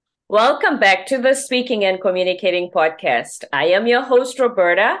Welcome back to the Speaking and Communicating podcast. I am your host,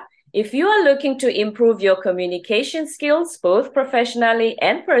 Roberta. If you are looking to improve your communication skills, both professionally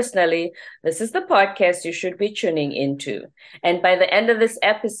and personally, this is the podcast you should be tuning into. And by the end of this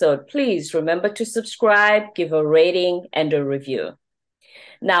episode, please remember to subscribe, give a rating, and a review.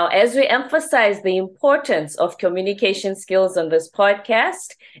 Now, as we emphasize the importance of communication skills on this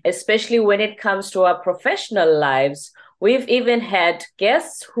podcast, especially when it comes to our professional lives, we've even had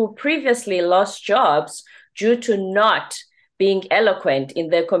guests who previously lost jobs due to not being eloquent in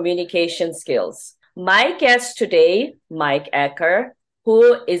their communication skills. My guest today, Mike Acker,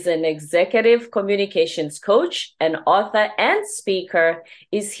 who is an executive communications coach, an author, and speaker,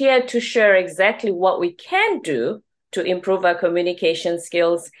 is here to share exactly what we can do to improve our communication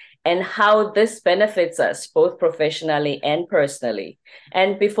skills and how this benefits us both professionally and personally.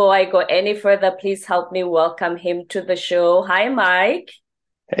 And before I go any further, please help me welcome him to the show. Hi, Mike.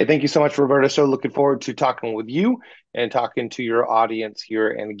 Hey, thank you so much, Roberta. So looking forward to talking with you and talking to your audience here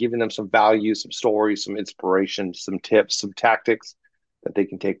and giving them some value, some stories, some inspiration, some tips, some tactics that they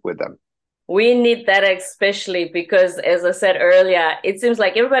can take with them. We need that especially because, as I said earlier, it seems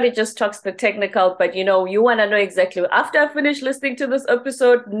like everybody just talks the technical, but you want to know exactly after I finish listening to this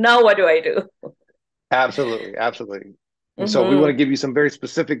episode, now what do I do? Absolutely, absolutely. And so we want Mm-hmm. to give you some very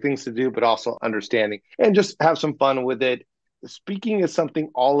specific things to do, but also understanding and just have some fun with it. Speaking is something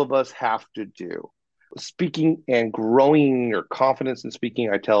all of us have to do. Speaking and growing your confidence in speaking,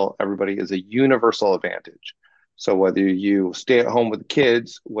 I tell everybody, is a universal advantage. So whether you stay at home with the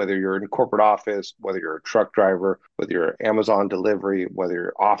kids, whether you're in a corporate office, whether you're a truck driver, whether you're Amazon delivery, whether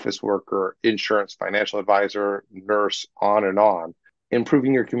you're office worker, insurance, financial advisor, nurse, on,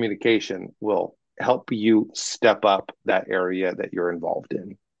 improving your communication will help you step up that area that you're involved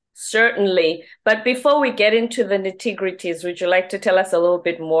in. Certainly. But before we get into the nitty-gritties, would you like to tell us a little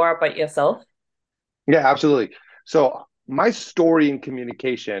bit more about yourself? Yeah, absolutely. So my story in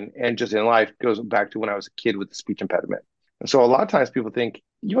communication and just in life goes back to when I was a kid with a speech impediment. And so a lot of times people think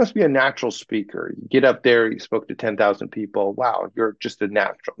you must be a natural speaker. You get up there, you spoke to 10,000 people. Wow, you're just a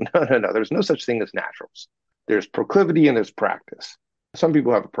natural. No, no, no. There's no such thing as naturals. There's proclivity and there's practice. Some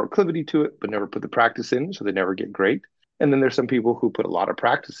people have a proclivity to it, but never put the practice in, so they never get great. And then there's some people who put a lot of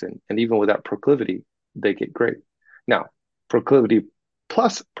practice in, and even without proclivity, they get great. Now, proclivity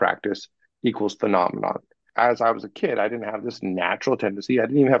plus practice equals phenomenon. As I was a kid, I didn't have this natural tendency. I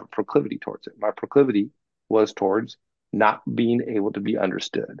didn't even have a proclivity towards it. My proclivity was towards not being able to be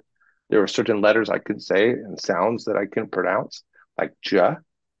understood. There were certain letters I could say and sounds that I couldn't pronounce, like "j."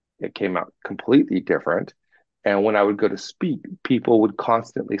 It came out completely different. And when I would go to speak, people would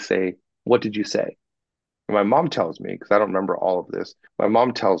constantly say, "What did you say?" And my mom tells me, because I don't remember all of this, my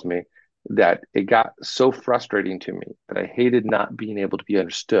mom tells me that it got so frustrating to me that I hated not being able to be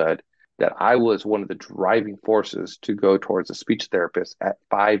understood that I was one of the driving forces to go towards a speech therapist at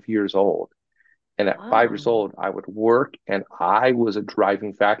 5 years old. And at 5 years Wow. old, I would work, and I was a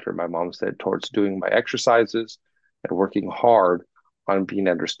driving factor, my mom said, towards doing my exercises and working hard on being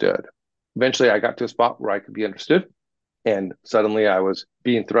understood. Eventually, I got to a spot where I could be understood, and suddenly I was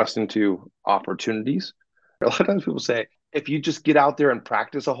being thrust into opportunities. A lot of times people say, if you just get out there and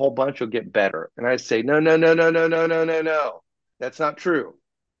practice a whole bunch, you'll get better. And I say, no, no, no, no, no, no, no, no, no. That's not true.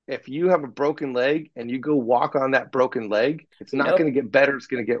 If you have a broken leg and you go walk on that broken leg, it's not going to Nope. get better. It's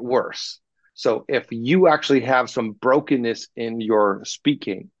going to get worse. So if you actually have some brokenness in your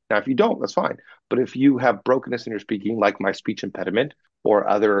speaking, now if you don't, that's fine. But if you have brokenness in your speaking, like my speech impediment or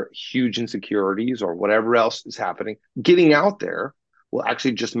other huge insecurities or whatever else is happening, getting out there will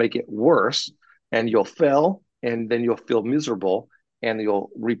actually just make it worse and you'll fail and then you'll feel miserable and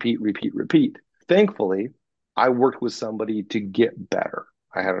you'll repeat, repeat, repeat. Thankfully, I worked with somebody to get better.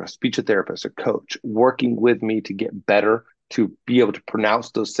 I had a speech therapist, a coach working with me to get better, to be able to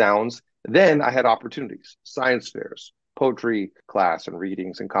pronounce those sounds. Then I had opportunities, science fairs, poetry class and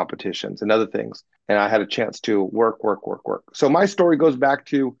readings and competitions and other things. And I had a chance to work, work, work, work. So my story goes back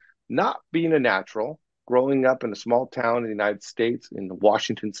to not being a natural, growing up in a small town in the United States, in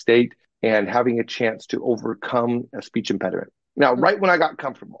Washington State, and having a chance to overcome a speech impediment. Now, right when I got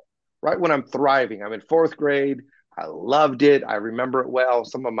comfortable, right when I'm thriving, I'm in fourth grade. I loved it. I remember it well.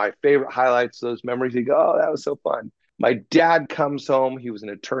 Some of my favorite highlights, those memories, you go, oh, that was so fun. My dad comes home. He was an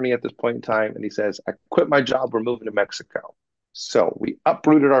attorney at this point in time, and he says, I quit my job. We're moving to Mexico. So we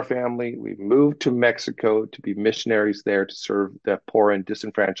uprooted our family. We moved to Mexico to be missionaries there to serve the poor and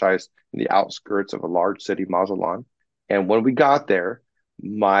disenfranchised in the outskirts of a large city, Mazatlan. And when we got there,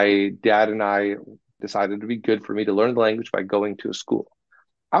 my dad and I decided it would be good for me to learn the language by going to a school.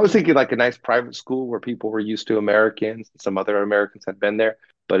 I was thinking like a nice private school where people were used to Americans and some other Americans had been there.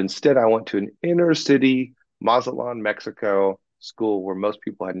 But instead, I went to an inner city, Mazatlan, Mexico school where most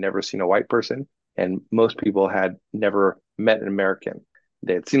people had never seen a white person and most people had never met an American.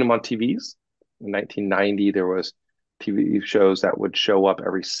 They had seen them on TVs. In 1990, there was TV shows that would show up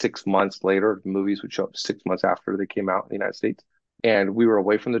every 6 months later. Movies would show up 6 months after they came out in the United States. And we were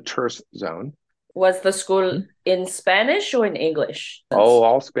away from the tourist zone. Was the school in Spanish or in English? Oh,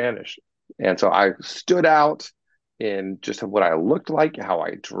 all Spanish. And so I stood out in just what I looked like, how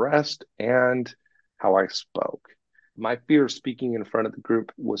I dressed, and how I spoke. My fear of speaking in front of the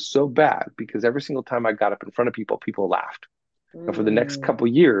group was so bad because every single time I got up in front of people, people laughed. And for the next couple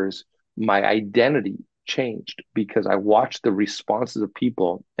of years, my identity changed because I watched the responses of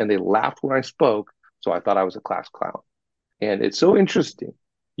people and they laughed when I spoke. So I thought I was a class clown. And it's so interesting.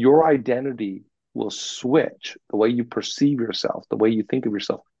 Your identity will switch. The way you perceive yourself, the way you think of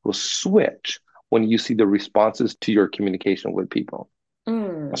yourself will switch when you see the responses to your communication with people.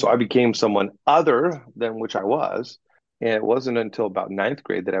 So I became someone other than which I was. And it wasn't until about ninth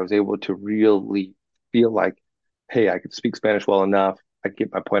grade that I was able to really feel like, hey, I could speak Spanish well enough. I can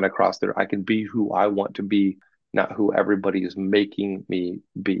get my point across there. I can be who I want to be, not who everybody is making me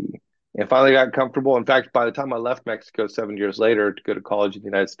be. And finally got comfortable. In fact, by the time I left Mexico 7 years later to go to college in the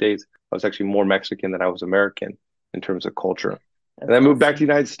United States, I was actually more Mexican than I was American in terms of culture. And I moved back to the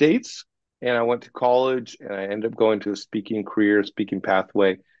United States and I went to college and I ended up going to a speaking career, speaking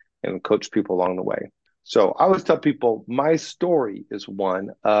pathway, and coached people along the way. So I always tell people my story is one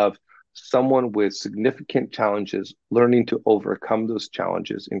of someone with significant challenges, learning to overcome those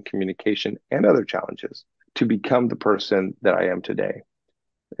challenges in communication and other challenges to become the person that I am today.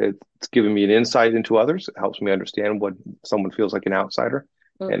 It's given me an insight into others. It helps me understand what someone feels like an outsider.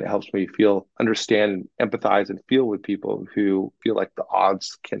 And it helps me understand, and empathize, and feel with people who feel like the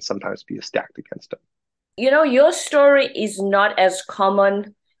odds can sometimes be stacked against them. You know, your story is not as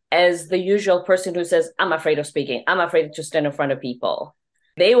common as the usual person who says, I'm afraid of speaking. I'm afraid to stand in front of people.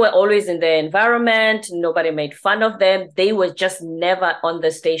 They were always in their environment. Nobody made fun of them. They were just never on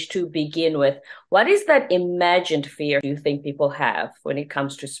the stage to begin with. What is that imagined fear you think people have when it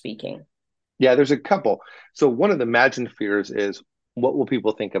comes to speaking? Yeah, there's a couple. So one of the imagined fears is, what will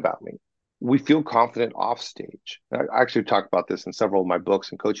people think about me? We feel confident off stage. I actually talk about this in several of my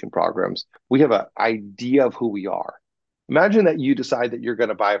books and coaching programs. We have an idea of who we are. Imagine that you decide that you're going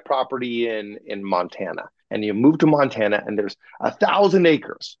to buy a property in Montana and you move to Montana and there's 1,000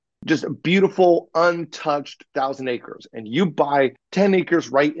 acres, just a beautiful, untouched 1,000 acres. And you buy 10 acres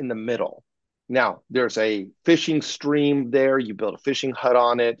right in the middle. Now, there's a fishing stream there. You build a fishing hut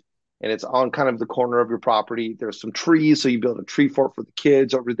on it and it's on kind of the corner of your property. There's some trees, so you build a tree fort for the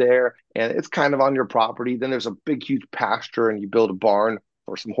kids over there, and it's kind of on your property. Then there's a big, huge pasture, and you build a barn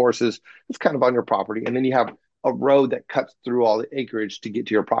for some horses. It's kind of on your property. And then you have a road that cuts through all the acreage to get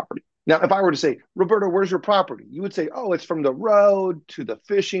to your property. Now, if I were to say, Roberto, where's your property? You would say, oh, it's from the road to the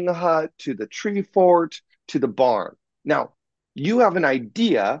fishing hut, to the tree fort, to the barn. Now, you have an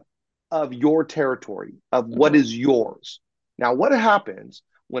idea of your territory, of what is yours. Now, what happens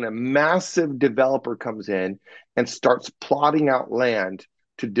when a massive developer comes in and starts plotting out land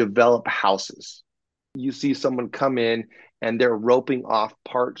to develop houses? You see someone come in and they're roping off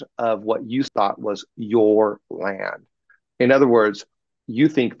part of what you thought was your land. In other words, you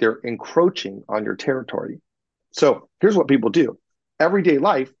think they're encroaching on your territory. So here's what people do. Everyday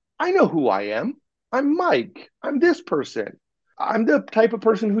life, I know who I am. I'm Mike. I'm this person. I'm the type of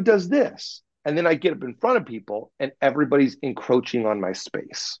person who does this. And then I get up in front of people and everybody's encroaching on my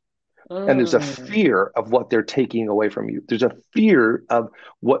space. And there's a fear of what they're taking away from you. There's a fear of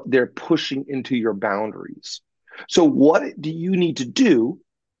what they're pushing into your boundaries. So what do you need to do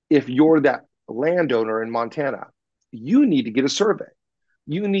if you're that landowner in Montana? You need to get a survey.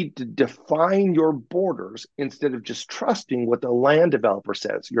 You need to define your borders instead of just trusting what the land developer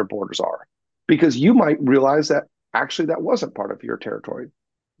says your borders are. Because you might realize that actually that wasn't part of your territory.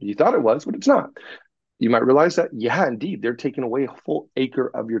 You thought it was, but it's not. You might realize that, yeah, indeed, they're taking away a full acre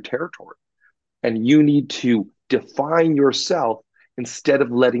of your territory. And you need to define yourself instead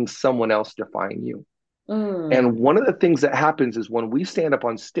of letting someone else define you. And one of the things that happens is when we stand up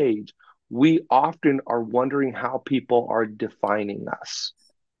on stage, we often are wondering how people are defining us.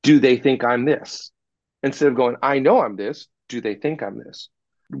 Do they think I'm this? Instead of going, I know I'm this, do they think I'm this?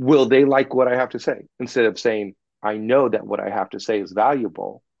 Will they like what I have to say? Instead of saying, I know that what I have to say is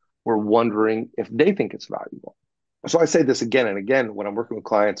valuable, we're wondering if they think it's valuable. So I say this again and again when I'm working with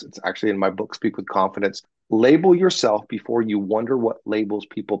clients. It's actually in my book, Speak with Confidence. Label yourself before you wonder what labels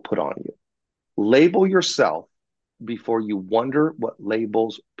people put on you. Label yourself before you wonder what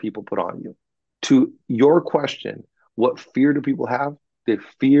labels people put on you. To your question, what fear do people have? They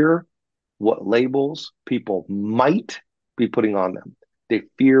fear what labels people might be putting on them. They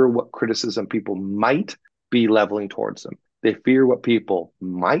fear what criticism people might be leveling towards them. They fear what people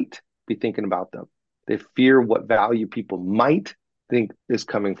might be thinking about them. They fear what value people might think is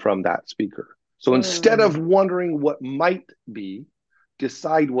coming from that speaker. So instead of Mm. wondering what might be,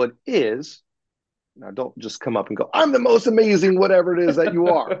 decide what is. Now, don't just come up and go, I'm the most amazing, whatever it is that you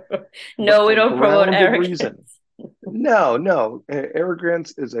are, but No, we from don't promote grounded reason. arrogance. No.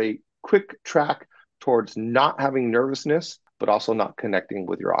 Arrogance is a quick track towards not having nervousness, but also not connecting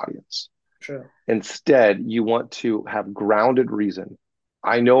with your audience. True. Instead, you want to have grounded reason.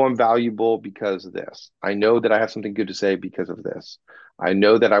 I know I'm valuable because of this. I know that I have something good to say because of this. I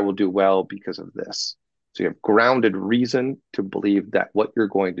know that I will do well because of this. So you have grounded reason to believe that what you're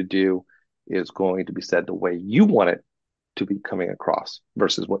going to do is going to be said the way you want it to be coming across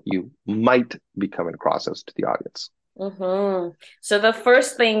versus what you might be coming across as to the audience. So the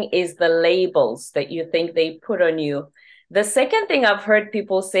first thing is the labels that you think they put on you. The second thing I've heard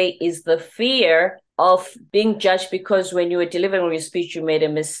people say is the fear of being judged because when you were delivering your speech, you made a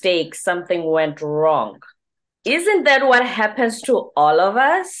mistake, something went wrong. Isn't that what happens to all of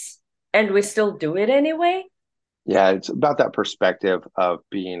us? And we still do it anyway? Yeah, it's about that perspective of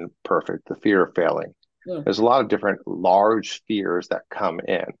being perfect, the fear of failing. Mm. There's a lot of different large fears that come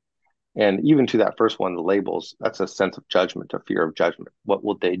in. And even to that first one, the labels, that's a sense of judgment, a fear of judgment. What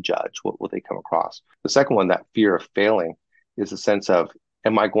will they judge? What will they come across? The second one, that fear of failing, is a sense of,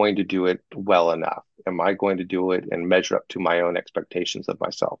 am I going to do it well enough? Am I going to do it and measure up to my own expectations of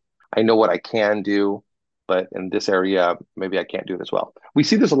myself? I know what I can do, but in this area, maybe I can't do it as well. We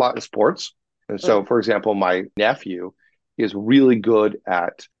see this a lot in sports. And so, Mm. for example, my nephew is really good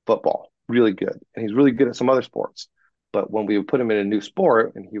at football, really good. And he's really good at some other sports. But when we would put him in a new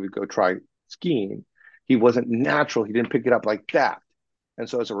sport and he would go try skiing, he wasn't natural. He didn't pick it up like that. And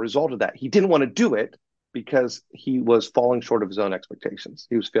so as a result of that, he didn't want to do it because he was falling short of his own expectations.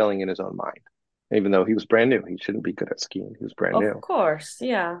 He was failing in his own mind. Even though he was brand new, he shouldn't be good at skiing. He was brand Of new. course,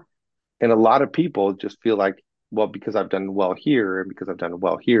 yeah. And a lot of people just feel like, well, because I've done well here and because I've done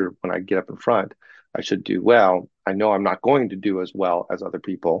well here, when I get up in front, I should do well. I know I'm not going to do as well as other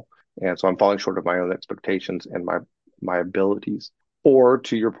people. And so I'm falling short of my own expectations and my abilities. Or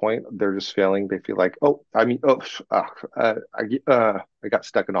to your point, they're just failing. They feel like, I got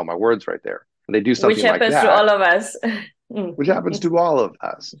stuck in all my words right there. And they do Which something like happens to all that, of us. which happens to all of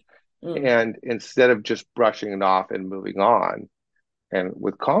us. Mm. And instead of just brushing it off and moving on, and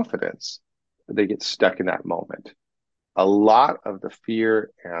with confidence, they get stuck in that moment. A lot of the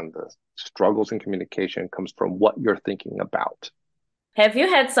fear and the struggles in communication comes from what you're thinking about. Have you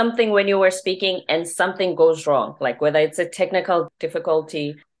had something when you were speaking and something goes wrong, like whether it's a technical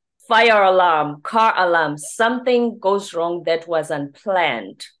difficulty, fire alarm, car alarm, something goes wrong that was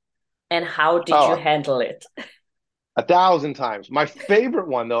unplanned? And how did you Oh, handle it? 1,000 times. My favorite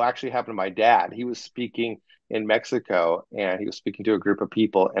one, though, actually happened to my dad. He was speaking in Mexico and he was speaking to a group of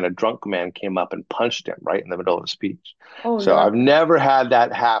people, and a drunk man came up and punched him right in the middle of the speech. Oh, So I've no. never had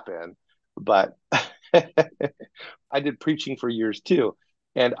that happen, but I did preaching for years too.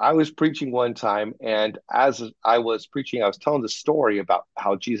 And I was preaching one time, and as I was preaching, I was telling the story about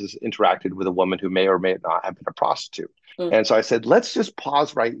how Jesus interacted with a woman who may or may not have been a prostitute. Mm. And so I said, let's just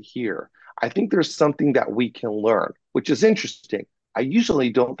pause right here. I think there's something that we can learn, which is interesting. I usually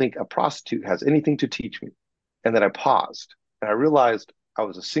don't think a prostitute has anything to teach me. And then I paused and I realized I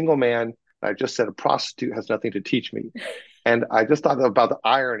was a single man. And I just said a prostitute has nothing to teach me. And I just thought about the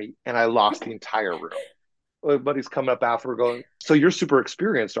irony and I lost the entire room. My buddy's coming up after going, so you're super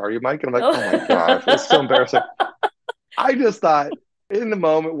experienced, are you, Mike? And I'm like, oh my God, I feel so embarrassing. I just thought in the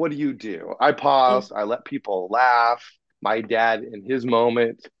moment, what do you do? I Mm. paused, I let people laugh. My dad, in his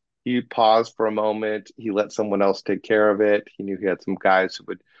moment, he paused for a moment. He let someone else take care of it. He knew he had some guys who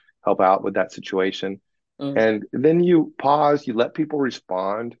would help out with that situation. Mm. And then you pause, you let people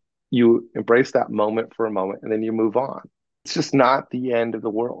respond, you embrace that moment for a moment, and then you move on. It's just not the end of the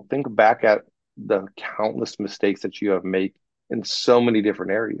world. Think back at the countless mistakes that you have made in so many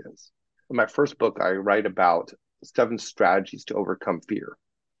different areas. In my first book, I write about 7 strategies to overcome fear.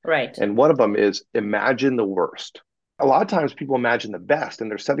 Right. And one of them is imagine the worst. A lot of times people imagine the best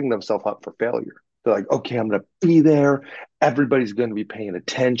and they're setting themselves up for failure. They're like, okay, I'm going to be there. Everybody's going to be paying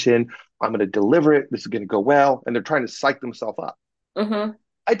attention. I'm going to deliver it. This is going to go well. And they're trying to psych themselves up. Mm-hmm.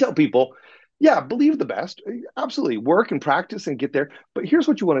 I tell people, yeah, believe the best. Absolutely. Work and practice and get there. But here's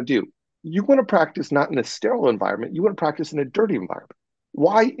what you want to do. You want to practice not in a sterile environment. You want to practice in a dirty environment.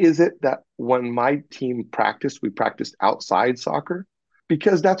 Why is it that when my team practiced, we practiced outside soccer?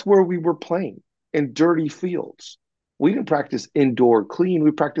 Because that's where we were playing in dirty fields. We didn't practice indoor clean. We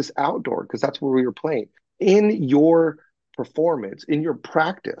practiced outdoor because that's where we were playing. In your performance, in your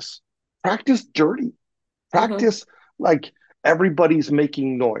practice, practice dirty. Mm-hmm. Practice like everybody's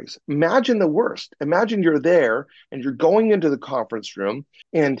making noise. Imagine the worst. Imagine you're there and you're going into the conference room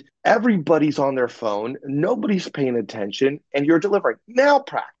and everybody's on their phone, nobody's paying attention, and you're delivering. Now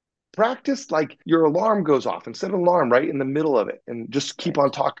practice. Practice like your alarm goes off and set an alarm right in the middle of it and just keep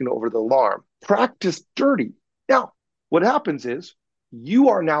on Right. talking over the alarm. Practice dirty. Now, what happens is you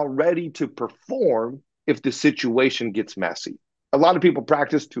are now ready to perform if the situation gets messy. A lot of people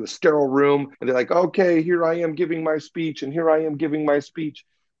practice to a sterile room and they're like, okay, here I am giving my speech and here I am giving my speech.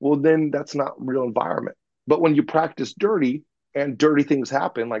 Well, then that's not real environment. But when you practice dirty and dirty things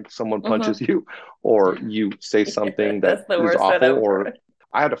happen, like someone punches Mm-hmm. you or you say something that That's the is worst that awful, I've or heard.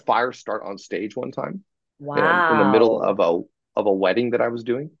 I had a fire start on stage one time and in the middle Wow. of a wedding that I was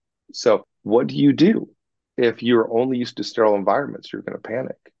doing. So what do you do? If you're only used to sterile environments, you're going to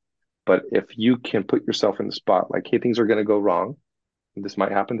panic. But if you can put yourself in the spot, like, hey, things are going to go wrong, this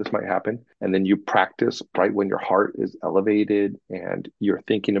might happen. And then you practice right when your heart is elevated and you're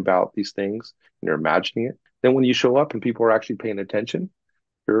thinking about these things and you're imagining it. Then when you show up and people are actually paying attention,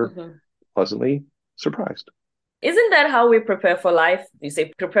 you're Mm-hmm. pleasantly surprised. Isn't that how we prepare for life? You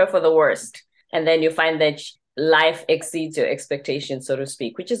say prepare for the worst, and then you find that life exceeds your expectations, so to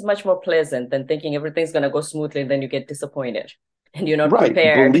speak, which is much more pleasant than thinking everything's going to go smoothly and then you get disappointed and you're not Right.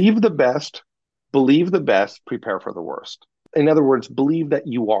 prepared. Believe the best, prepare for the worst. In other words, believe that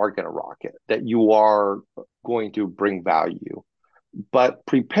you are going to rock it, that you are going to bring value, but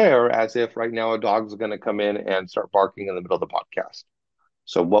prepare as if right now a dog's going to come in and start barking in the middle of the podcast.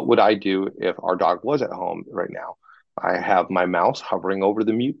 So what would I do if our dog was at home right now? I have my mouse hovering over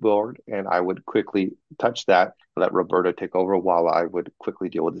the mute board and I would quickly touch that, let Roberta take over while I would quickly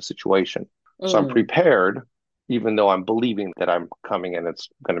deal with the situation. So I'm Mm. prepared, even though I'm believing that I'm coming and it's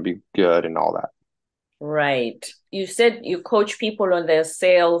going to be good and all that. Right. You said you coach people on their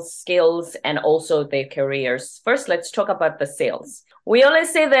sales skills and also their careers. First, let's talk about the sales. We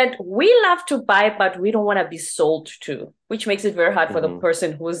always say that we love to buy, but we don't want to be sold to, which makes it very hard for the Mm-hmm.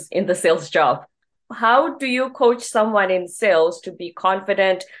 person who's in the sales job. How do you coach someone in sales to be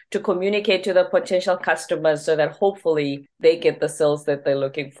confident to communicate to the potential customers so that hopefully they get the sales that they're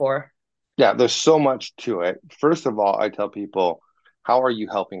looking for? Yeah, there's so much to it. First of all, I tell people, how are you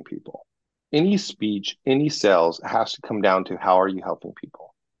helping people? Any speech, any sales has to come down to how are you helping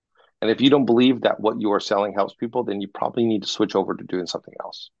people? And if you don't believe that what you are selling helps people, then you probably need to switch over to doing something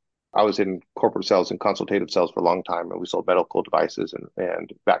else. I was in corporate sales and consultative sales for a long time, and we sold medical devices and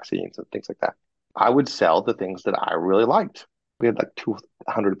vaccines and things like that. I would sell the things that I really liked. We had like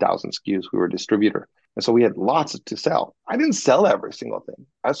 200,000 SKUs. We were a distributor. And so we had lots to sell. I didn't sell every single thing.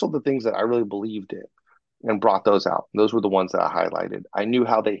 I sold the things that I really believed in and brought those out. Those were the ones that I highlighted. I knew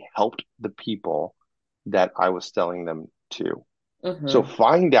how they helped the people that I was selling them to. So Mm-hmm.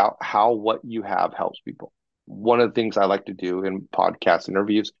 find out how what you have helps people. One of the things I like to do in podcast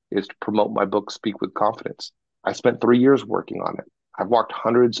interviews is to promote my book, Speak with Confidence. I spent 3 years working on it. I've walked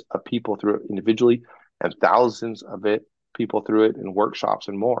hundreds of people through it individually and thousands of people through it in workshops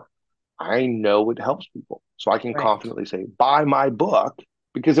and more. I know it helps people. So I can Right. confidently say, buy my book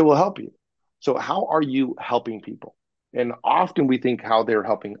because it will help you. So how are you helping people? And often we think how they're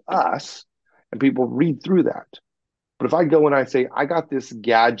helping us, and people read through that. But if I go and I say, I got this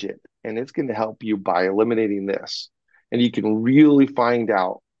gadget and it's going to help you by eliminating this, and you can really find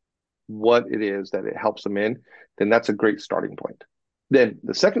out what it is that it helps them in, then that's a great starting point. Then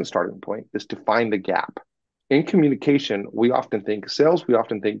the second starting point is to find the gap. In communication, we often think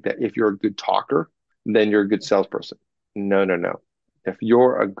that if you're a good talker, then you're a good salesperson. No, no, no. If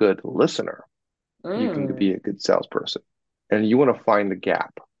you're a good listener, you can be Mm. a good salesperson. And you want to find the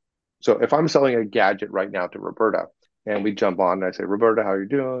gap. So if I'm selling a gadget right now to Roberta and we jump on and I say, Roberta, how are you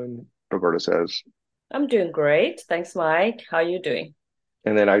doing? Roberta says, I'm doing great. Thanks, Mike. How are you doing?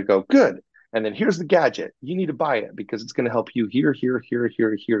 and then I go, good. And then here's the gadget. You need to buy it because it's going to help you here, here, here,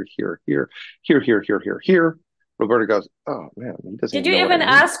 here, here, here, here, here, here, here, here, here. Roberta goes, oh man, he doesn't Did even you know what I even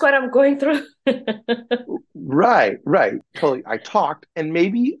need. ask what I'm going through? Right, right. Totally. I talked and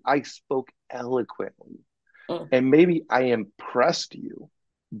maybe I spoke eloquently Mm, and maybe I impressed you,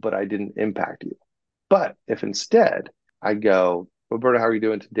 but I didn't impact you. But if instead I go, Roberta, how are you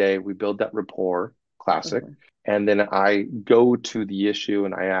doing today? We build that rapport, classic. mhm. And then I go to the issue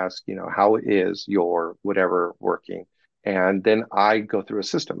and I ask, how is your whatever working? And then I go through a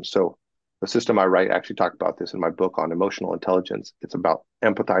system. So the system I write, I actually talk about this in my book on emotional intelligence. It's about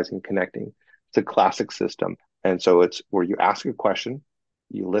empathizing, connecting. It's a classic system. And so it's where you ask a question,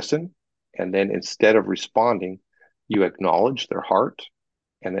 you listen, and then instead of responding, you acknowledge their heart.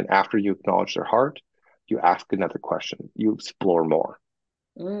 And then after you acknowledge their heart, you ask another question, you explore more.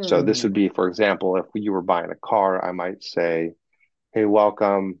 So this would Mm. be, for example, if you were buying a car, I might say, hey,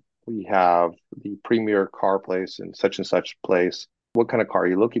 welcome. We have the premier car place in such and such place. What kind of car are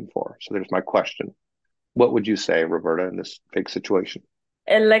you looking for? So there's my question. What would you say, Roberta, in this fake situation?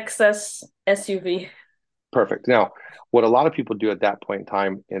 A Lexus SUV. Perfect. Now, what a lot of people do at that point in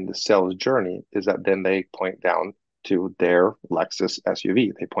time in the sales journey is that then they point down to their Lexus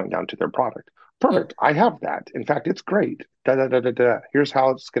SUV. They point down to their product. Mm. Perfect. I have that. In fact, it's great. Da, da, da, da, da. Here's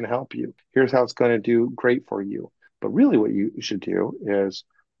how it's going to help you. Here's how it's going to do great for you. But really, what you should do is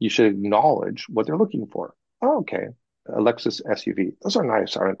you should acknowledge what they're looking for. Oh, okay. A Lexus SUV. Those are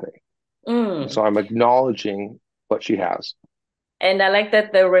nice, aren't they? And Mm. so I'm acknowledging what she has. And I like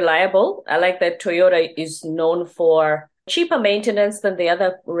that they're reliable. I like that Toyota is known for cheaper maintenance than the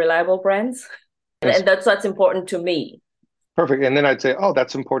other reliable brands. And And that's what's important to me. perfect. And then I'd say, oh,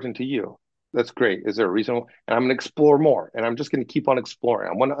 that's important to you. That's great. Is there a reason? And I'm going to explore more. And I'm just going to keep on exploring.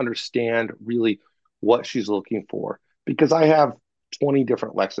 I want to understand really what she's looking for because I have 20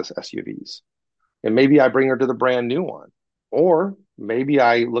 different Lexus SUVs. And maybe I bring her to the brand new one. Or maybe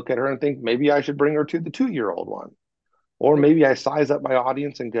I look at her and think maybe I should bring her to the 2 year old one. Or maybe I size up my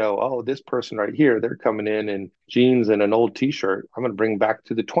audience and go, oh, this person right here, they're coming in jeans and an old t-shirt. I'm going to bring back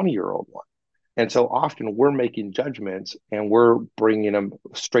to the 20-year-old one. And so often we're making judgments and we're bringing them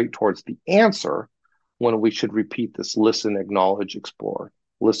straight towards the answer when we should repeat this listen, acknowledge, explore,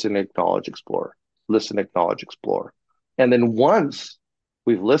 listen, acknowledge, explore, listen, acknowledge, explore. And then once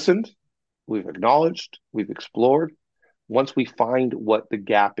we've listened, we've acknowledged, we've explored, once we find what the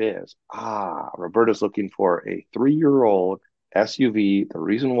gap is, Roberta's looking for a 3-year-old SUV. The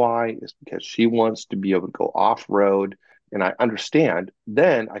reason why is because she wants to be able to go off road. And I understand,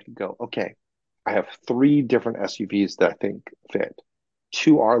 then I could go, okay, I have 3 different SUVs that I think fit.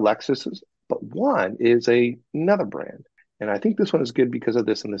 2 are Lexuses, but one is another brand. And I think this one is good because of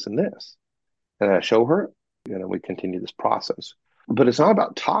this and this and this. And I show her, and then we continue this process. But it's not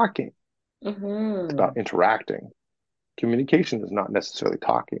about talking, it's Mm-hmm. about interacting. Communication is not necessarily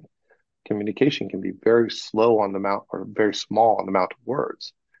talking. Communication can be very slow on the amount or very small on the amount of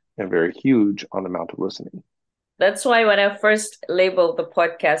words and very huge on the amount of listening. That's why when I first labeled the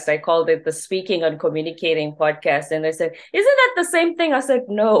podcast, I called it the Speaking and Communicating Podcast. And they said, isn't that the same thing? I said,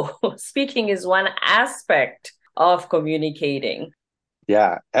 no, speaking is one aspect of communicating.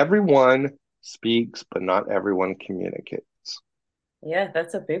 Yeah, everyone speaks, but not everyone communicates. Yeah,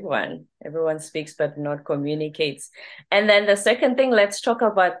 that's a big one. Everyone speaks but not communicates. And then the second thing, let's talk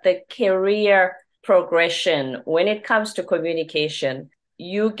about the career progression. When it comes to communication,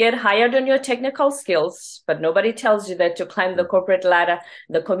 you get hired on your technical skills, but nobody tells you that to climb the corporate ladder,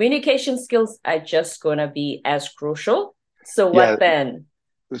 the communication skills are just going to be as crucial. So Yeah, what then?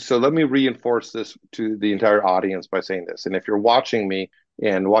 so let me reinforce this to the entire audience by saying this. And if you're watching me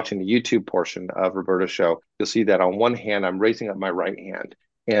and watching the YouTube portion of Roberta's show, you'll see that on one hand, I'm raising up my right hand,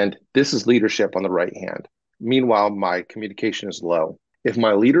 and this is leadership on the right hand. Meanwhile, my communication is low. If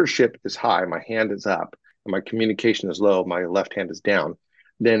my leadership is high, my hand is up, and my communication is low, my left hand is down,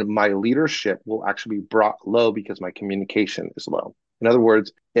 then my leadership will actually be brought low because my communication is low. In other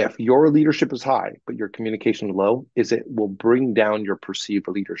words, if your leadership is high, but your communication is low, is it will bring down your perceived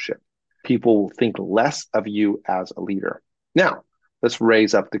leadership. People will think less of you as a leader. Now, let's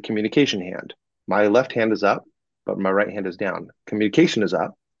raise up the communication hand. My left hand is up, but my right hand is down. Communication is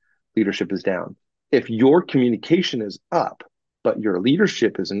up, leadership is down. If your communication is up, but your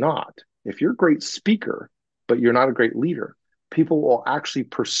leadership is not, if you're a great speaker, but you're not a great leader, people will actually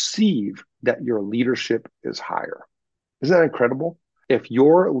perceive that your leadership is higher. Isn't that incredible? If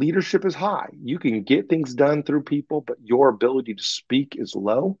your leadership is high, you can get things done through people, but your ability to speak is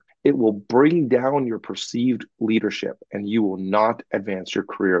low, it will bring down your perceived leadership and you will not advance your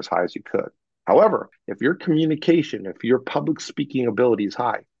career as high as you could. However, if your communication, if your public speaking ability is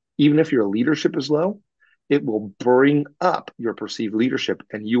high, even if your leadership is low, it will bring up your perceived leadership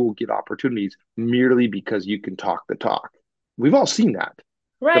and you will get opportunities merely because you can talk the talk. We've all seen that.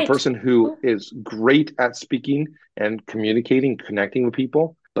 The Right. person who is great at speaking and communicating, connecting with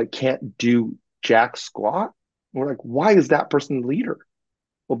people, but can't do jack squat. We're like, why is that person the leader?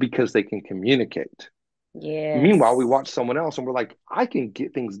 Well, because they can communicate. Meanwhile, we Yes. watch someone else and we're like, I can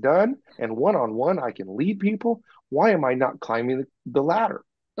get things done. And one on one, I can lead people. Why am I not climbing the ladder?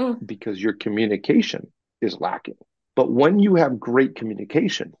 Mm. Because your communication is lacking. But when you have great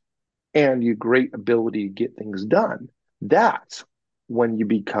communication and your great ability to get things done, that's when you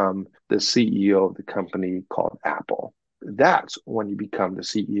become the CEO of the company called Apple. That's when you become the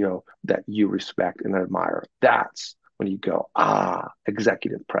CEO that you respect and admire. That's when you go,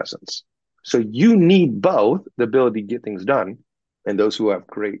 executive presence. So you need both the ability to get things done. And those who have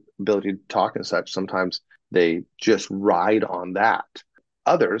great ability to talk and such, sometimes they just ride on that.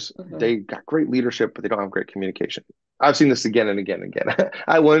 Others, Mm-hmm. they got great leadership, but they don't have great communication. I've seen this again and again and again.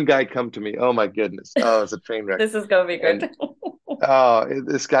 I had one guy come to me. Oh my goodness. Oh, it's a train wreck. This is gonna be And good.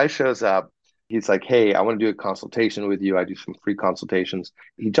 this guy shows up. He's like, "Hey, I want to do a consultation with you. I do some free consultations."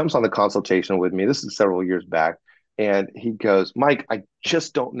 He jumps on the consultation with me. This is several years back. And he goes, "Mike, I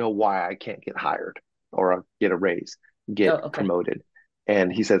just don't know why I can't get hired or get a raise, Oh, get okay. promoted."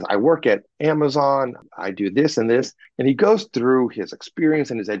 And he says, "I work at Amazon. I do this and this." And he goes through his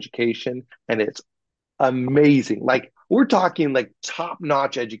experience and his education, and it's amazing. Like we're talking like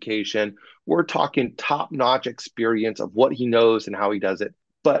top-notch education. We're talking top-notch experience of what he knows and how he does it.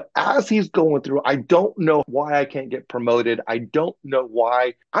 But as he's going through, I don't know why I can't get promoted. I don't know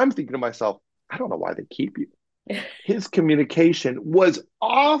why. I'm thinking to myself, I don't know why they keep you. His communication was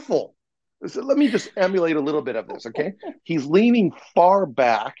awful. So let me just emulate a little bit of this, okay? He's leaning far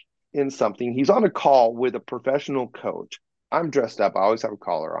back in something. He's on a call with a professional coach. I'm dressed up. I always have a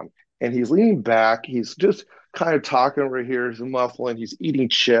collar on. And he's leaning back. He's just kind of talking over here. He's muffling. He's eating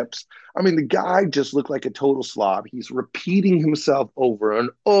chips. I mean, the guy just looked like a total slob. He's repeating himself over and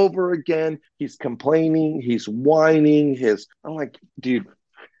over again. He's complaining. He's whining. I'm like, dude,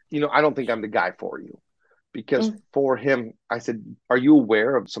 I don't think I'm the guy for you because Mm. for him, I said, "Are you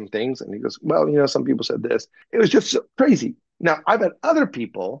aware of some things?" And he goes, "Well, some people said this." It was just so crazy. Now, I've had other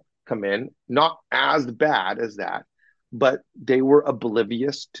people come in, not as bad as that, but they were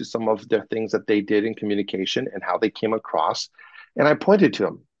oblivious to some of the things that they did in communication and how they came across. And I pointed to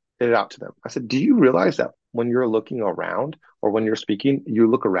them, it out to them. I said, "Do you realize that when you're looking around or when you're speaking, you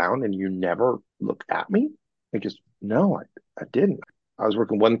look around and you never look at me?" He goes, "No, I didn't." I was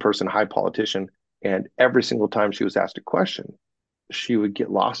working one person, high politician, and every single time she was asked a question, she would get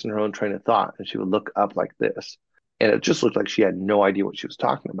lost in her own train of thought and she would look up like this. And it just looked like she had no idea what she was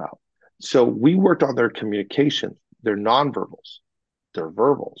talking about. So we worked on their communication, their nonverbals, their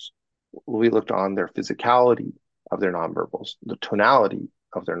verbals. We looked on their physicality of their nonverbals, the tonality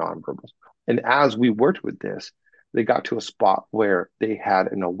of their nonverbals. And as we worked with this, they got to a spot where they had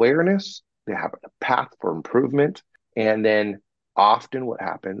an awareness, they have a path for improvement. And then often what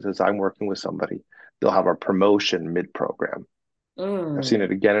happens is I'm working with somebody, they'll have a promotion mid program. I've seen it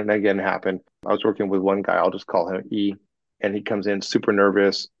Mm. again and again happen. I was working with one guy, I'll just call him E, and he comes in super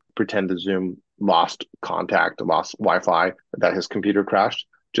nervous, pretend the Zoom lost contact, lost Wi-Fi, that his computer crashed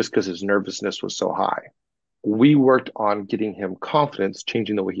just because his nervousness was so high. We worked on getting him confidence,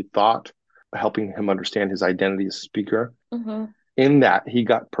 changing the way he thought, helping him understand his identity as a speaker. Mm-hmm. In that, he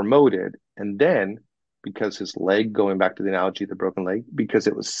got promoted. And then, because his leg, going back to the analogy of the broken leg, because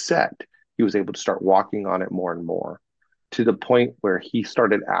it was set, he was able to start walking on it more and more to the point where he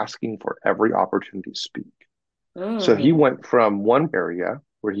started asking for every opportunity to speak. So he Mm. went from one area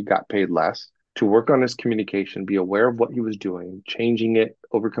where he got paid less to work on his communication, be aware of what he was doing, changing it,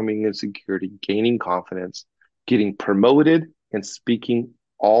 overcoming insecurity, gaining confidence, getting promoted and speaking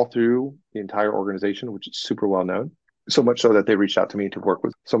all through the entire organization, which is super well known. So much so that they reached out to me to work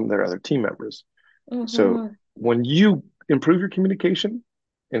with some of their other team members. So Mm-hmm. when you improve your communication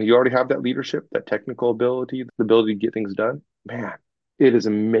and you already have that leadership, that technical ability, the ability to get things done, man, it is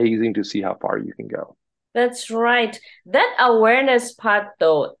amazing to see how far you can go. That's right. That awareness part,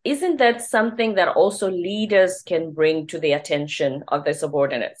 though, isn't that something that also leaders can bring to the attention of their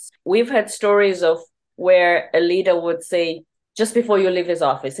subordinates? We've had stories of where a leader would say, just before you leave his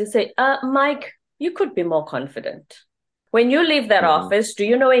office, he'd say, Mike, you could be more confident. When you leave that Mhm. office, do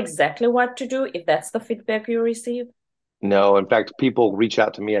you know exactly what to do if that's the feedback you receive? No, in fact, people reach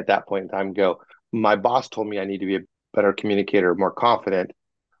out to me at that point in time and go, "My boss told me I need to be a better communicator, more confident.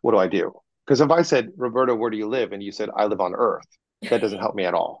 What do I do?" Because if I said, "Roberto, where do you live?" and you said, "I live on Earth," that doesn't help me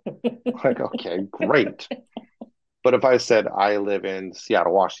at all. Like, okay, great. But if I said, "I live in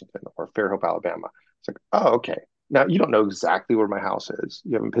Seattle, Washington, or Fairhope, Alabama," it's like, "Oh, okay." Now you don't know exactly where my house is.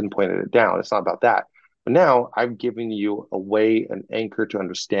 You haven't pinpointed it down. It's not about that. But now I've given you a way, an anchor to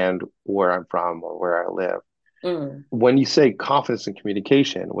understand where I'm from or where I live. Mm, When you say confidence in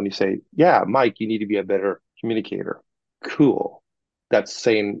communication, when you say, "Yeah, Mike, you need to be a better communicator," cool. That's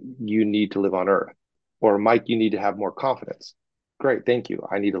saying you need to live on Earth. Or, "Mike, you need to have more confidence." Great, thank you.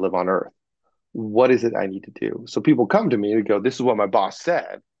 I need to live on Earth. What is it I need to do? So people come to me and go, "This is what my boss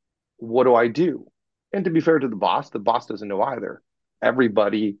said. What do I do?" And to be fair to the boss doesn't know either.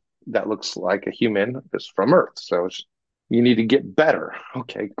 Everybody that looks like a human is from Earth. So you need to get better.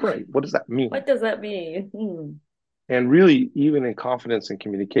 Okay, great. What does that mean? what does that mean? Hmm. And really, even in confidence and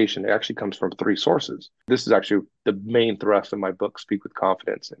communication, it actually comes from three sources. This is actually the main thrust of my book, Speak with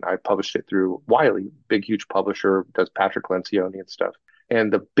Confidence. And I published it through Wiley, big, huge publisher, does Patrick Lencioni and stuff.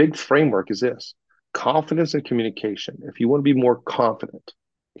 And the big framework is this: confidence and communication. If you want to be more confident,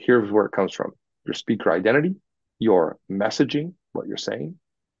 here's where it comes from: your speaker identity, your messaging, what you're saying,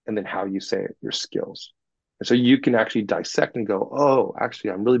 and then how you say it, your skills. And so you can actually dissect and go, oh,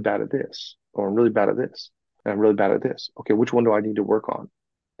 actually, I'm really bad at this, or I'm really bad at this, and I'm really bad at this. Okay, which one do I need to work on?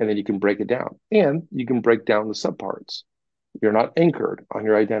 And then you can break it down. And you can break down the subparts. You're not anchored on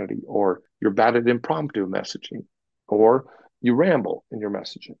your identity, or you're bad at impromptu messaging, or you ramble in your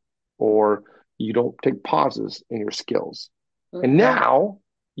messaging, or you don't take pauses in your skills. And Mm-hmm. now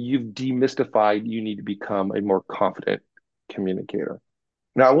you've demystified, you need to become a more confident communicator.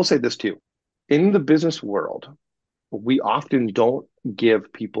 Now, I will say this too. In the business world, we often don't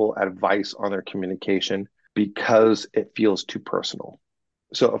give people advice on their communication because it feels too personal.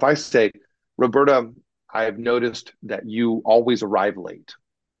 So if I say, Roberta, I've noticed that you always arrive late.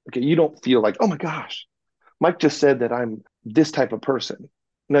 Okay, you don't feel like, oh my gosh, Mike just said that I'm this type of person.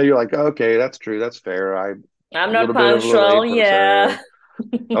 No, you're like, okay, that's true, that's fair. I'm I'm a not little bit of a punctual. late Yeah. person.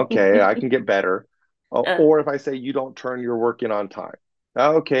 Okay, I can get better. Uh, Or if I say you don't turn your work in on time,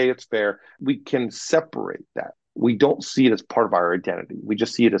 okay, it's fair. We can separate that. We don't see it as part of our identity. We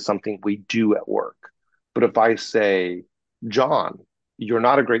just see it as something we do at work. But if I say, John, you're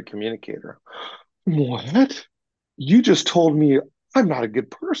not a great communicator. What? You just told me I'm not a good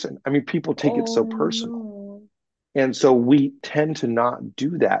person. I mean, people take it so oh personal. no. And so we tend to not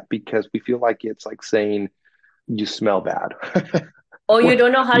do that because we feel like it's like saying you smell bad. Or you Or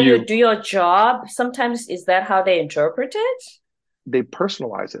don't know how you you do your job. Sometimes is that how they interpret it? they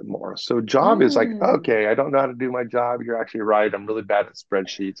personalize it more. So job is like, Mm, okay, I don't know how to do my job. You're actually right. I'm really bad at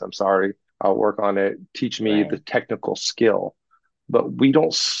spreadsheets. I'm sorry. I'll work on it. Teach me the right. technical skill. But we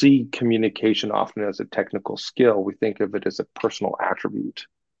don't see communication often as a technical skill. We think of it as a personal attribute.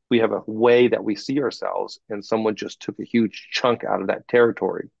 We have a way that we see ourselves, and someone just took a huge chunk out of that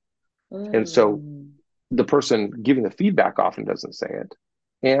territory. And so Mm. the person giving the feedback often doesn't say it,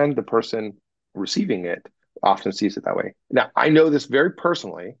 and the person receiving it often sees it that way. Now, I know this very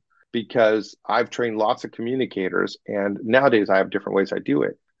personally because I've trained lots of communicators, and nowadays I have different ways I do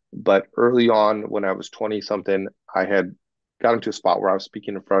it. But early on, when I was 20 something, I had got into a spot where I was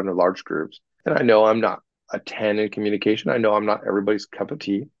speaking in front of large groups. And I know I'm not a 10 in communication. I know I'm not everybody's cup of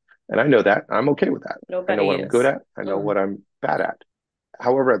tea. And I know that. I'm okay with that. I know Nobody what I'm good is. at. I know what Mm. I'm bad at.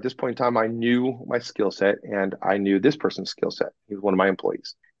 However, at this point in time, I knew my skill set and I knew this person's skill set. He was one of my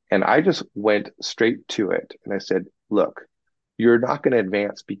employees. And I just went straight to it. And I said, look, you're not going to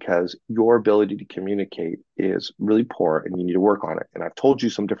advance because your ability to communicate is really poor and you need to work on it. And I've told you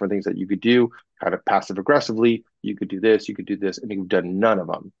some different things that you could do, kind of passive aggressively. You could do this, and you've done none of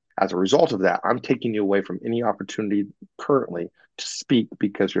them. As a result of that, I'm taking you away from any opportunity currently to speak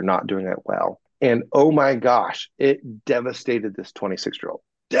because you're not doing it well. And oh my gosh, it devastated this 26-year-old,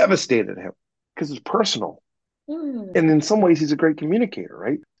 devastated him because it's personal. And Mm. in some ways, he's a great communicator,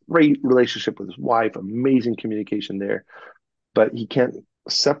 right? Great relationship with his wife, amazing communication there, but he can't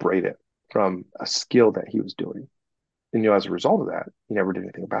separate it from a skill that he was doing. And as a result of that, he never did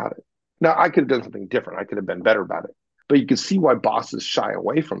anything about it. Now, I could have done something different. I could have been better about it. But you can see why bosses shy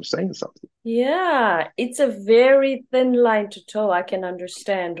away from saying something. Yeah, it's a very thin line to toe. I can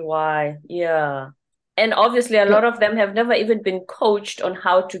understand why. Yeah. And obviously, a Yeah, lot of them have never even been coached on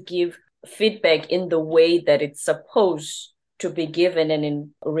how to give feedback in the way that it's supposed to be given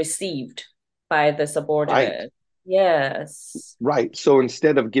and received by the right, subordinate. Yes. right. So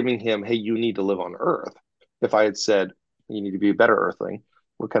instead of giving him, hey, you need to live on Earth, if I had said, you need to be a better Earthling,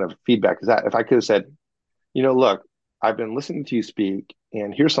 what kind of feedback is that? If I could have said, look, I've been listening to you speak,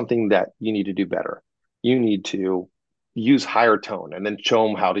 and here's something that you need to do better. You need to use higher tone and then show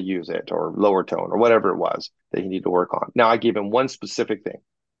him how to use it, or lower tone, or whatever it was that he needed to work on. Now I gave him one specific thing.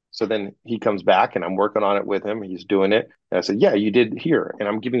 So then he comes back and I'm working on it with him. He's doing it. And I said, yeah, you did here. And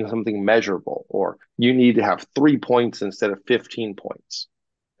I'm giving him something measurable, or you need to have 3 points instead of 15 points.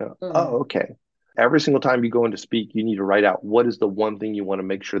 Mm. Oh, okay. Every single time you go in to speak, you need to write out what is the one thing you want to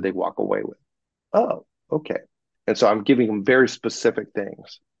make sure they walk away with. Oh, okay. And so I'm giving them very specific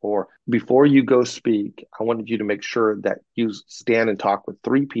things. Or before you go speak, I wanted you to make sure that you stand and talk with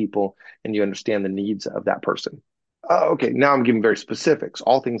three people and you understand the needs of that person. Oh, okay. Now I'm giving very specifics,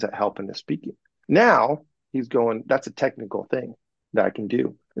 all things that help in the speaking. Now he's going, that's a technical thing that I can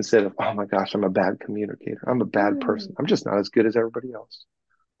do instead of, oh my gosh, I'm a bad communicator. I'm a bad person. Mm. I'm just not as good as everybody else.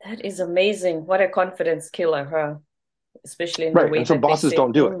 That is amazing. What a confidence killer, huh? Especially in the Right. way And so that they bosses say,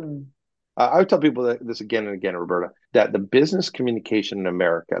 don't do it. I would tell people that this again and again, Roberta, that the business communication in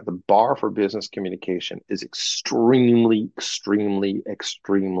America, the bar for business communication is extremely, extremely,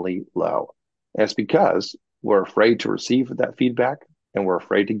 extremely low. And it's because we're afraid to receive that feedback and we're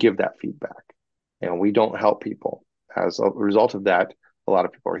afraid to give that feedback. And we don't help people. As a result of that, a lot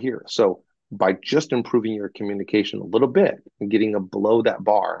of people are here. So by just improving your communication a little bit and getting below that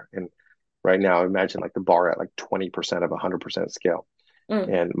bar, and right now, imagine like the bar at like 20% of 100% scale.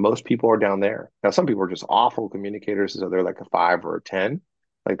 Mm. And most people are down there. Now, some people are just awful communicators, so they're like a 5 or a 10,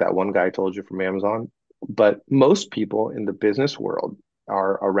 like that one guy I told you from Amazon. But most people in the business world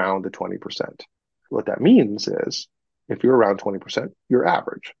are around the 20%. What that means is if you're around 20%, you're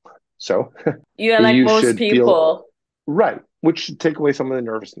average. So You're like you most should feel people. right, which should take away some of the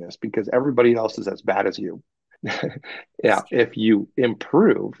nervousness because everybody else is as bad as you. Yeah, It's true. if you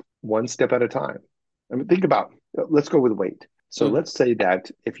improve one step at a time. I mean, think about, let's go with weight. So Mm. let's say that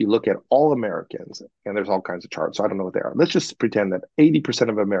if you look at all Americans, and there's all kinds of charts, so I don't know what they are. Let's just pretend that 80%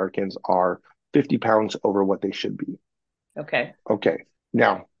 of Americans are 50 pounds over what they should be. Okay. Okay.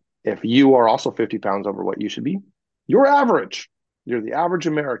 Now, if you are also 50 pounds over what you should be, you're average. You're the average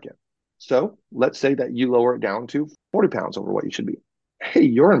American. So let's say that you lower it down to 40 pounds over what you should be. Hey,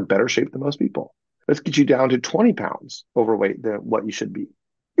 you're in better shape than most people. Let's get you down to 20 pounds overweight than what you should be.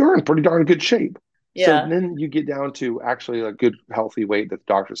 You're in pretty darn good shape. So Yeah. then you get down to actually a good, healthy weight that the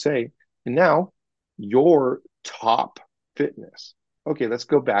doctors say. And now your top fitness. Okay, let's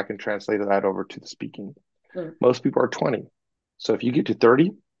go back and translate that over to the speaking. Mm. Most people are 20. So if you get to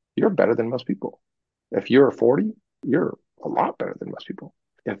 30, you're better than most people. If you're 40, you're a lot better than most people.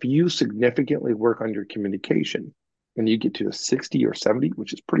 If you significantly work on your communication and you get to a 60 or 70,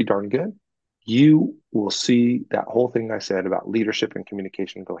 which is pretty darn good, you will see that whole thing I said about leadership and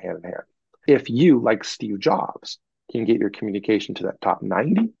communication go hand in hand. If you, like Steve Jobs, can get your communication to that top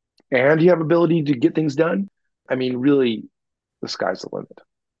 90 and you have ability to get things done, I mean, really, the sky's the limit.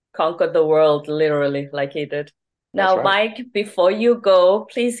 Conquered the world literally like he did. That's Now, right. Mike, before you go,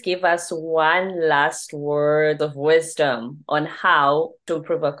 please give us one last word of wisdom on how to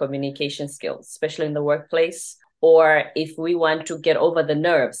improve our communication skills, especially in the workplace, or if we want to get over the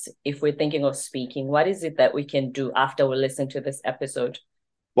nerves, if we're thinking of speaking. What is it that we can do after we listen to this episode?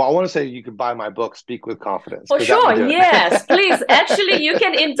 Well, I want to say you can buy my book, Speak with Confidence, For because that sure, will do yes. Please, actually, you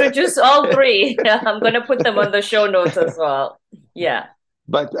can introduce all it. three. I'm going to put them on the show notes as well. Yeah.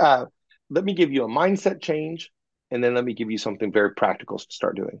 But let me give you a mindset change, and then let me give you something very practical to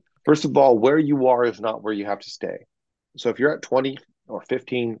start doing. First of all, where you are is not where you have to stay. So if you're at 20 or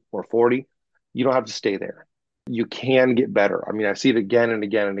 15 or 40, you don't have to stay there. You can get better. I mean, I see it again and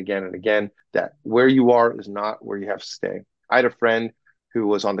again and again and again that where you are is not where you have to stay. I had a friend who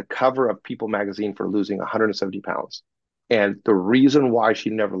was on the cover of People magazine for losing 170 pounds. And the reason why she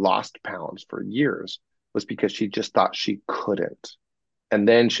never lost pounds for years was because she just thought she couldn't. And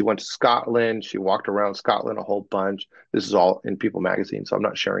then she went to Scotland. She walked around Scotland a whole bunch. This is all in People magazine, so I'm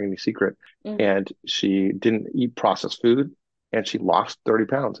not sharing any secret. Mm. And she didn't eat processed food and she lost 30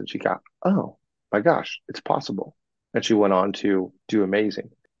 pounds and she got, oh my gosh, it's possible. And she went on to do amazing.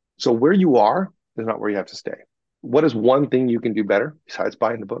 So where you are is not where you have to stay. What is one thing you can do better besides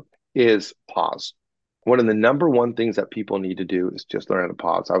buying the book is pause. One of the number one things that people need to do is just learn how to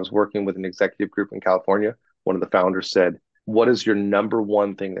pause. I was working with an executive group in California. One of the founders said, what is your number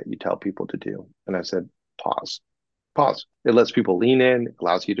one thing that you tell people to do? And I said, pause. Pause. It lets people lean in,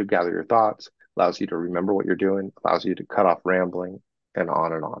 allows you to gather your thoughts, allows you to remember what you're doing, allows you to cut off rambling, and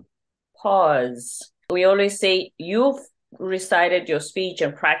on and on. Pause. We always say you've recited your speech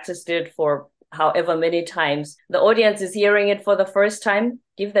and practiced it for however many times. The audience is hearing it for the first time.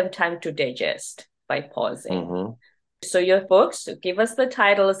 Give them time to digest by pausing. Mm-hmm. So your books, give us the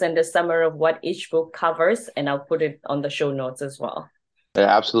titles and the summary of what each book covers, and I'll put it on the show notes as well.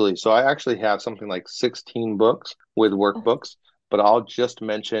 Yeah, absolutely. So I actually have something like 16 books with workbooks, but I'll just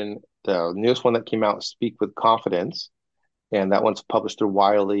mention the newest one that came out, Speak with Confidence. And that one's published through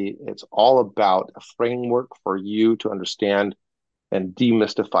Wiley. It's all about a framework for you to understand and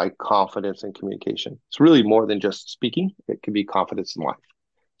demystify confidence and communication. It's really more than just speaking, it can be confidence in life.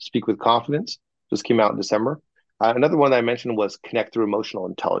 Speak with Confidence just came out in December. Another one that I mentioned was Connect Through Emotional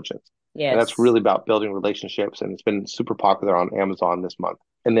Intelligence. And that's Yes. really about building relationships. And it's been super popular on Amazon this month.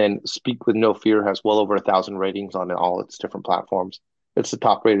 And then Speak with No Fear has well over 1,000 ratings on all its different platforms. It's the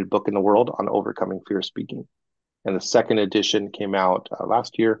top rated book in the world on overcoming fear speaking. And the second edition came out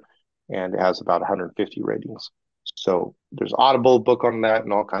last year and it has about 150 ratings. So there's Audible book on that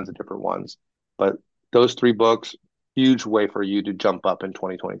and all kinds of different ones. But those three books, huge way for you to jump up in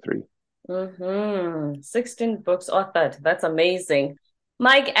 2023. 16 books authored. That's amazing.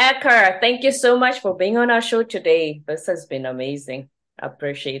 Mike Acker, thank you so much for being on our show today. This has been amazing. I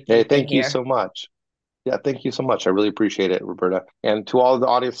appreciate Hey, you being thank you here. so much. Yeah, thank you so much. I really appreciate it, Roberta. And to all of the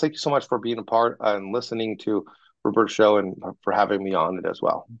audience, thank you so much for being a part and listening to Roberta's show and for having me on it as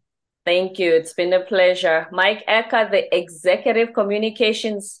well. Thank you. It's been a pleasure. Mike Acker, the executive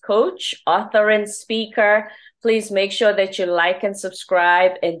communications coach, author, and speaker. Please make sure that you like and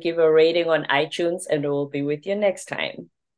subscribe and give a rating on iTunes, and we'll be with you next time.